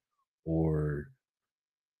tournament, or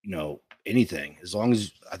anything. As long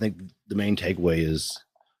as, I think the main takeaway is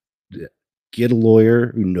get a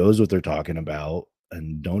lawyer who knows what they're talking about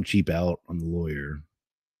and don't cheap out on the lawyer,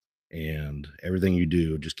 and everything you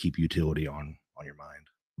do, just keep utility on your mind.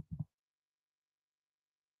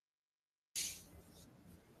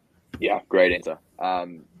 Yeah, great answer.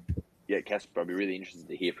 Casper, I'd be really interested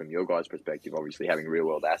to hear from your guys' perspective, obviously having real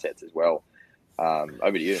world assets as well.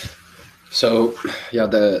 Over to you. So,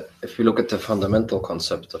 if we look at the fundamental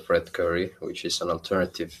concept of Redcurry, which is an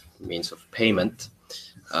alternative means of payment,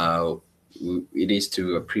 it is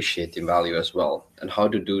to appreciate the value as well. And how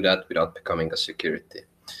to do that without becoming a security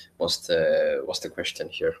was the question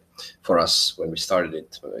here for us when we started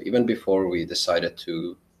it. Even before we decided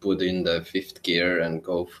to put in the fifth gear and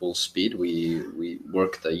go full speed, we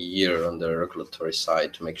worked a year on the regulatory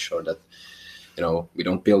side to make sure that we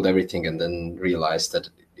don't build everything and then realize that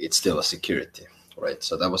it's still a security, right?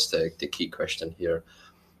 So that was the key question here.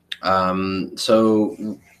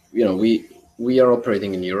 We are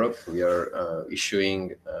operating in Europe. We are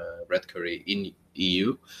issuing Redcurry in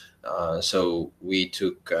EU. So we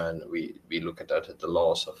took and we look at that at the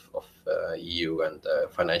laws of EU and the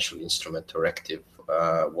Financial Instrument Directive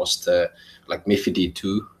was the MiFID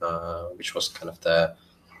II, which was kind of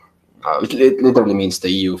it literally means the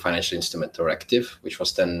EU Financial Instrument Directive, which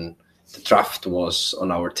was then the draft was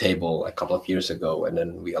on our table a couple of years ago, and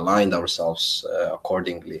then we aligned ourselves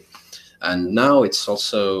accordingly. And now it's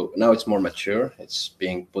more mature. It's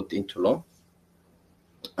being put into law.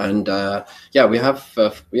 And we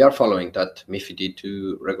are following that MiFID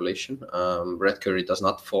II regulation. Redcurry does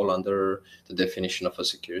not fall under the definition of a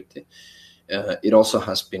security. It also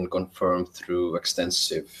has been confirmed through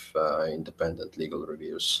extensive independent legal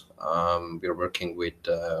reviews. We are working with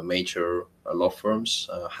major law firms,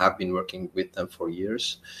 have been working with them for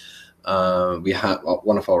years. We have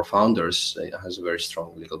one of our founders has a very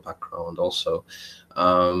strong legal background also.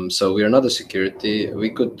 So we are not a security. We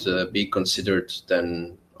could be considered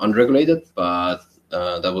then unregulated, but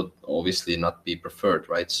that would obviously not be preferred,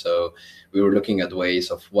 right? So we were looking at ways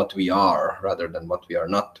of what we are rather than what we are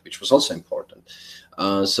not, which was also important.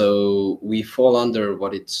 So we fall under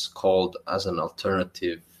what it's called as an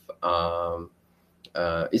alternative.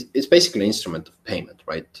 It's basically an instrument of payment,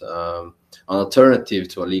 right? An alternative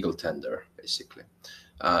to a legal tender, basically.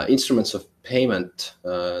 Instruments of payment,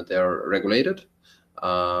 they're regulated,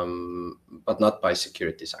 but not by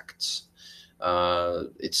securities acts.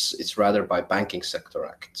 It's rather by banking sector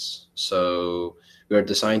acts. So we are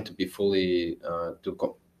designed to be fully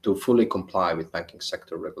to fully comply with banking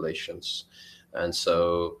sector regulations, and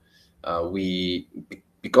so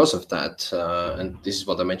because of that, and this is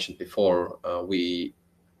what I mentioned before, we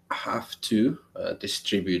have to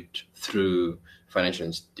distribute through financial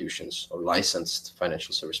institutions or licensed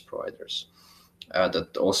financial service providers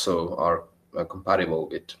that also are compatible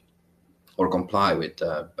with or comply with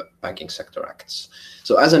banking sector acts.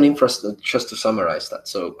 So as an infrastructure, just to summarize that,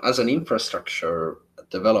 so as an infrastructure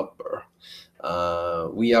developer,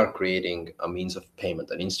 we are creating a means of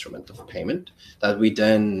payment, an instrument of payment that we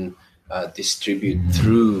then distribute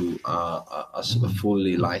through a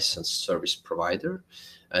fully licensed service provider,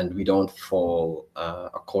 and we don't fall,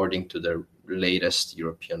 according to the latest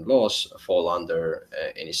European laws, fall under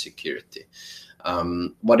any security.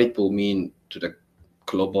 What it will mean to the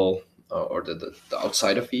global or the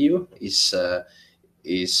outside of EU is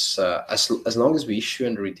as long as we issue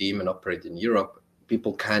and redeem and operate in Europe,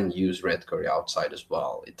 people can use Redcurry outside as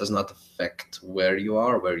well. It does not affect where you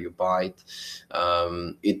are, where you buy it.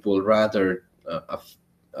 It will rather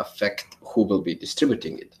affect who will be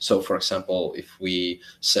distributing it. So, for example, if we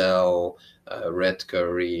sell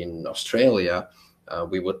Redcurry in Australia,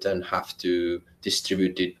 we would then have to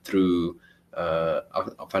distribute it through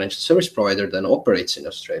a financial service provider that operates in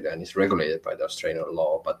Australia and is regulated by the Australian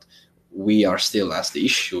law. But we are still, as the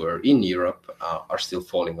issuer in Europe, are still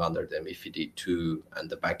falling under the MiFID II and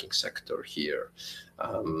the banking sector here.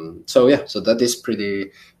 So that is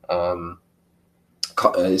pretty.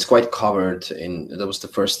 It's quite covered that was the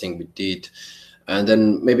first thing we did. And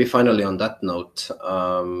then maybe finally on that note,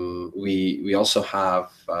 we also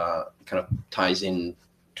have kind of ties in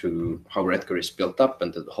to how Redcurry is built up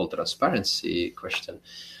and the whole transparency question.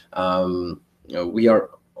 We are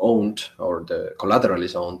owned, or the collateral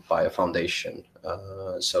is owned by a foundation.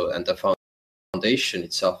 And the foundation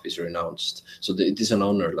itself is renounced. So it is an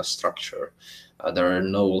ownerless structure. There are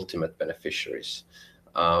no ultimate beneficiaries.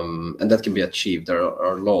 And that can be achieved. There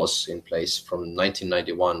are laws in place from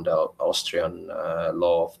 1991, the Austrian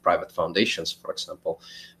law of private foundations, for example,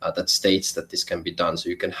 that states that this can be done. So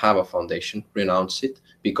you can have a foundation, renounce it,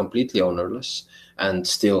 be completely ownerless, and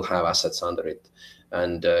still have assets under it.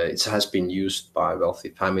 And it has been used by wealthy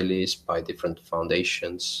families, by different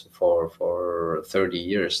foundations for 30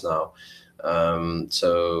 years now.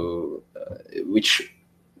 Which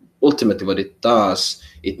ultimately what it does,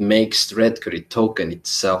 it makes Redcurry token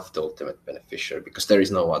itself the ultimate beneficiary, because there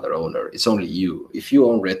is no other owner. It's only you. If you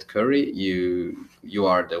own Redcurry, you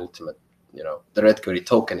are the ultimate, the Redcurry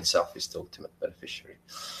token itself is the ultimate beneficiary.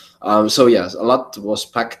 So yes, a lot was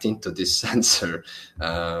packed into this answer,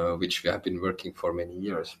 which we have been working for many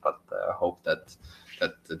years, but I hope that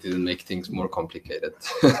didn't make things more complicated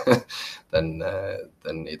than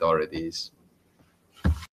it already is.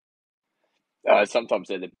 Sometimes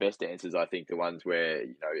they're the best answers. I think the ones where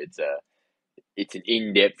it's an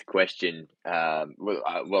in-depth question, a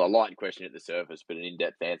light question at the surface, but an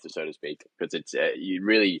in-depth answer, so to speak, because it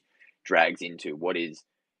really drags into what are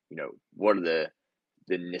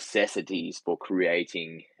the necessities for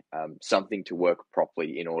creating something to work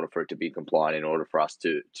properly in order for it to be compliant, in order for us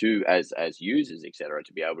to as users, etc.,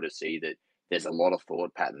 to be able to see that there's a lot of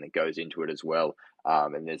thought pattern that goes into it as well,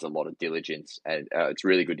 and there's a lot of diligence, and it's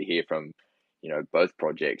really good to hear from both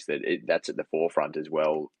projects that that's at the forefront as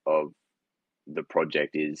well of the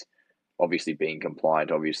project is obviously being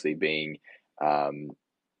compliant, obviously being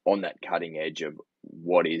on that cutting edge of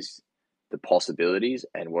what is the possibilities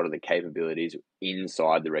and what are the capabilities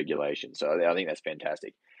inside the regulation. So I think that's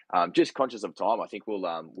fantastic. Just conscious of time, I think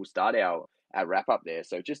we'll start our wrap up there.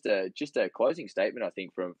 So just a closing statement, I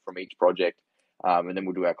think, from each project, and then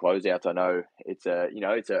we'll do our closeouts. I know it's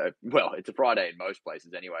a Friday in most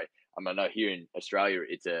places anyway. I know here in Australia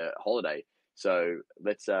it's a holiday, so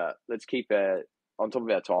let's keep on top of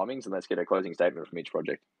our timings and let's get a closing statement from each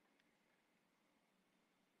project.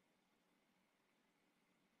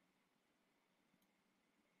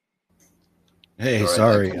 Hey, All right,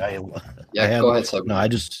 sorry. go ahead, Sam. No, I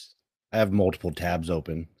have multiple tabs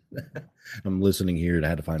open. I'm listening here and I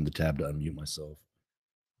had to find the tab to unmute myself.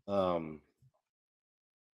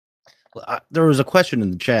 There was a question in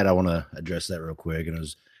the chat. I want to address that real quick, and it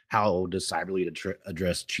was, how does Cyberlete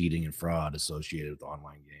address cheating and fraud associated with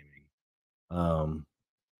online gaming?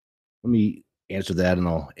 Let me answer that, and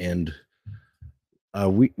I'll end.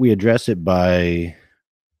 We address it by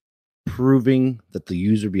proving that the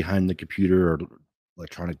user behind the computer or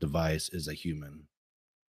electronic device is a human.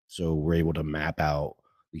 So we're able to map out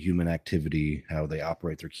the human activity, how they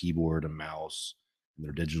operate their keyboard and mouse and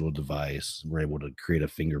their digital device. We're able to create a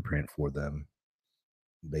fingerprint for them,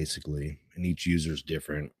 basically. And each user is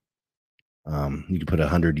different. You can put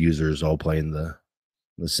 100 users all playing the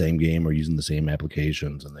same game or using the same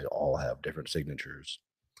applications, and they all have different signatures.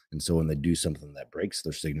 And so when they do something that breaks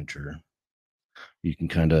their signature, you can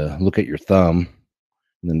kind of look at your thumb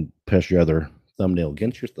and then press your other thumbnail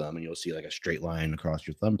against your thumb, and you'll see like a straight line across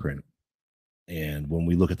your thumbprint. And when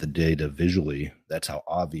we look at the data visually, that's how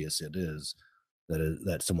obvious it is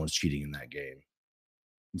that someone's cheating in that game.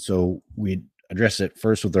 And so we address it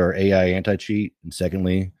first with our AI anti-cheat, and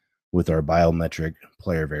secondly with our biometric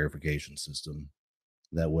player verification system.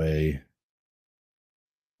 That way,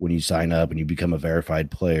 when you sign up and you become a verified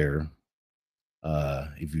player,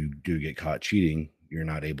 if you do get caught cheating, you're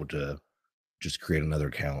not able to just create another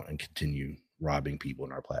account and continue robbing people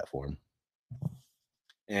in our platform.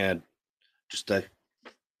 And just to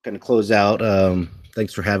kind of close out,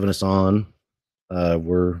 thanks for having us on.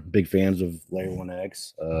 We're big fans of Layer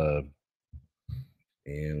 1X,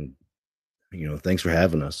 and thanks for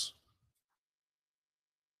having us.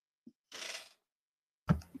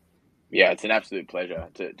 Yeah, it's an absolute pleasure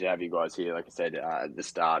to have you guys here. Like I said at the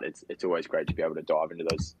start, it's always great to be able to dive into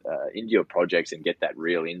those into your projects and get that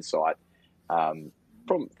real insight from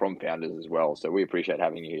founders as well. So we appreciate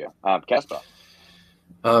having you here, Casper.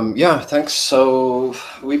 Yeah, thanks. So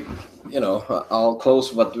I'll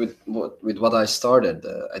close with what I started.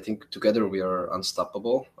 I think together we are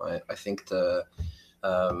unstoppable. I think the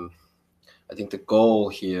goal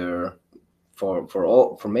here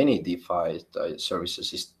for many DeFi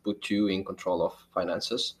services is to put you in control of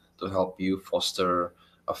finances, to help you foster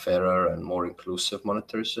a fairer and more inclusive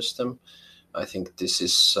monetary system. I think this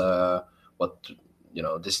is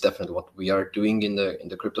this is definitely what we are doing in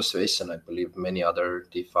the crypto space, and I believe many other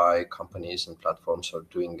DeFi companies and platforms are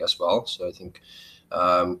doing as well. So I think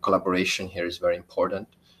collaboration here is very important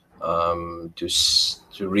to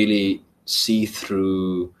really see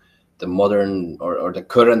through the modern or the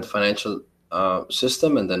current financial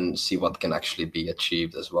system, and then see what can actually be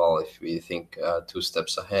achieved as well if we think 2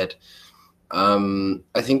 steps ahead.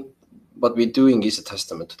 I think what we're doing is a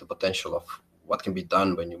testament to the potential of what can be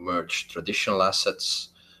done when you merge traditional assets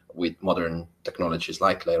with modern technologies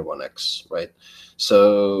like Layer 1X, right?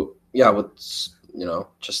 So yeah, I would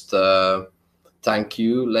just thank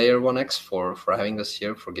you, Layer 1X, for having us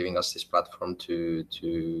here, for giving us this platform to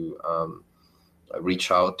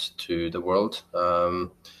reach out to the world.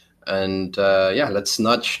 Let's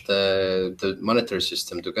nudge the monetary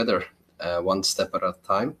system together, 1 step at a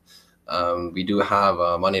time. We do have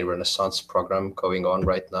a Money Renaissance program going on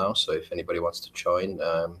right now, so if anybody wants to join,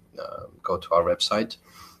 go to our website,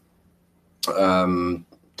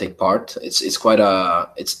 take part. It's quite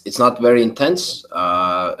it's not very intense,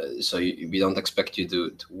 so we don't expect you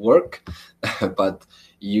to work, but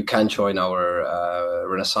you can join our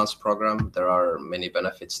Renaissance program. There are many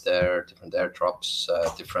benefits there, different airdrops,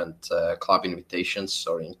 different club invitations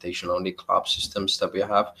or invitation-only club systems that we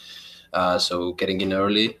have. So getting in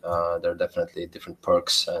early, there are definitely different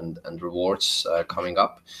perks and rewards coming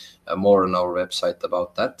up. More on our website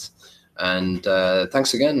about that. And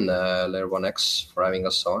thanks again, Layer 1X, for having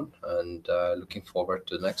us on, and looking forward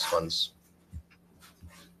to the next ones.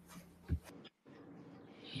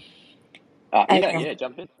 Yeah,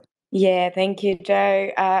 jump in. Yeah, thank you,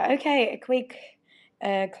 Joe. Okay, a quick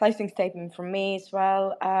closing statement from me as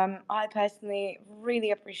well. I personally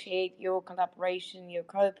really appreciate your collaboration, your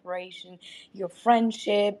cooperation, your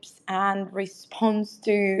friendships, and response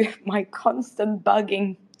to my constant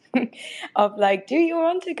bugging of like, do you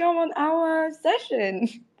want to come on our session?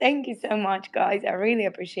 Thank you so much, guys. I really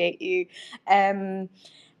appreciate you.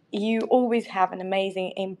 You always have an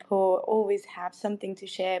amazing input, always have something to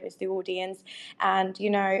share with the audience. And,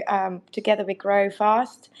 together we grow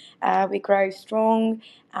fast, we grow strong,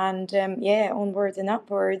 and onwards and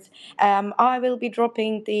upwards. I will be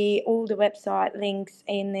dropping all the website links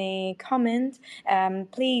in the comment.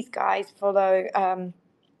 Please, guys, follow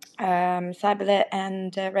Cyberlete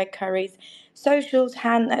and Redcurry's social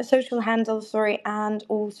handles, and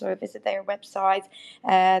also visit their website.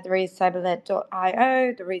 There is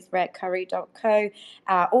cyberlete.io, there is redcurry.co.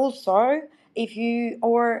 Also, if you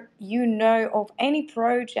know of any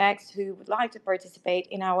projects who would like to participate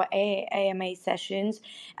in our AMA sessions,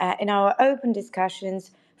 in our open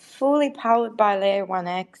discussions, fully powered by Layer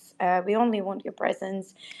 1X. We only want your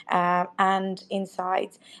presence and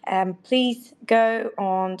insights. Please go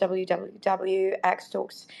on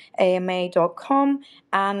www.xtalksama.com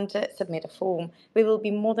and submit a form. We will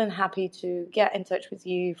be more than happy to get in touch with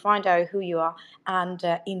you, find out who you are, and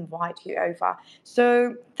invite you over.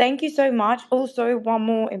 So thank you so much. Also, one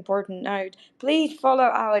more important note, please follow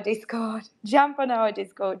our Discord, jump on our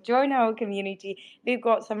Discord, join our community. We've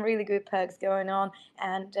got some really good perks going on,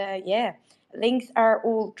 and links are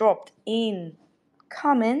all dropped in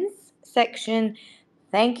comments section.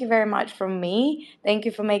 Thank you very much from me. Thank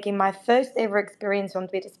you for making my first ever experience on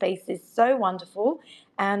Twitter Spaces so wonderful.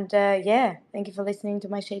 And thank you for listening to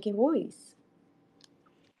my shaky voice.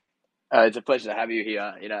 It's a pleasure to have you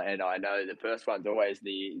here, and I know the first one's always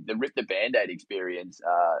the rip the Band-Aid experience.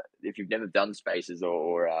 If you've never done spaces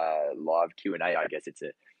or live Q&A, I guess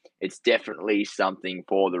it's definitely something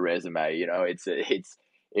for the resume. It's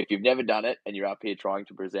if you've never done it and you're up here trying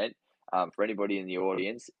to present, for anybody in the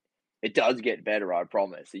audience, it does get better, I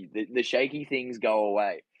promise. The shaky things go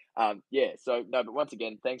away. But once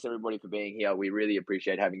again, thanks everybody for being here. We really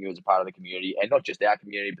appreciate having you as a part of the community, and not just our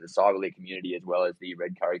community, but the Cyberlete community as well as the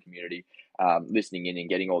Redcurry community, listening in and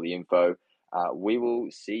getting all the info. We will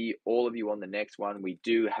see all of you on the next one. We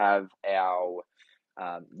do have our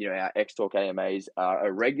XTalk AMAs are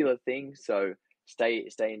a regular thing, so stay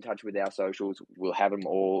in touch with our socials. We'll have them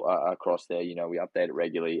all across there. We update it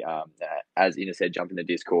regularly. As Ina said, jump in the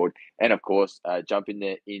Discord, and of course, jump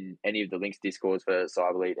in any of the links Discords for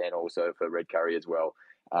Cyberlete and also for Redcurry as well.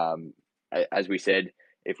 As we said,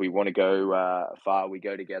 if we want to go far, we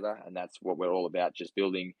go together, and that's what we're all about. Just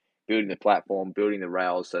building the platform, building the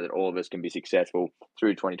rails, so that all of us can be successful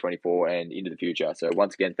through 2024 and into the future. So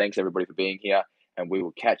once again, thanks everybody for being here, and we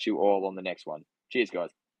will catch you all on the next one. Cheers, guys.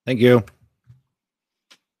 Thank you.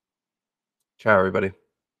 Ciao, everybody.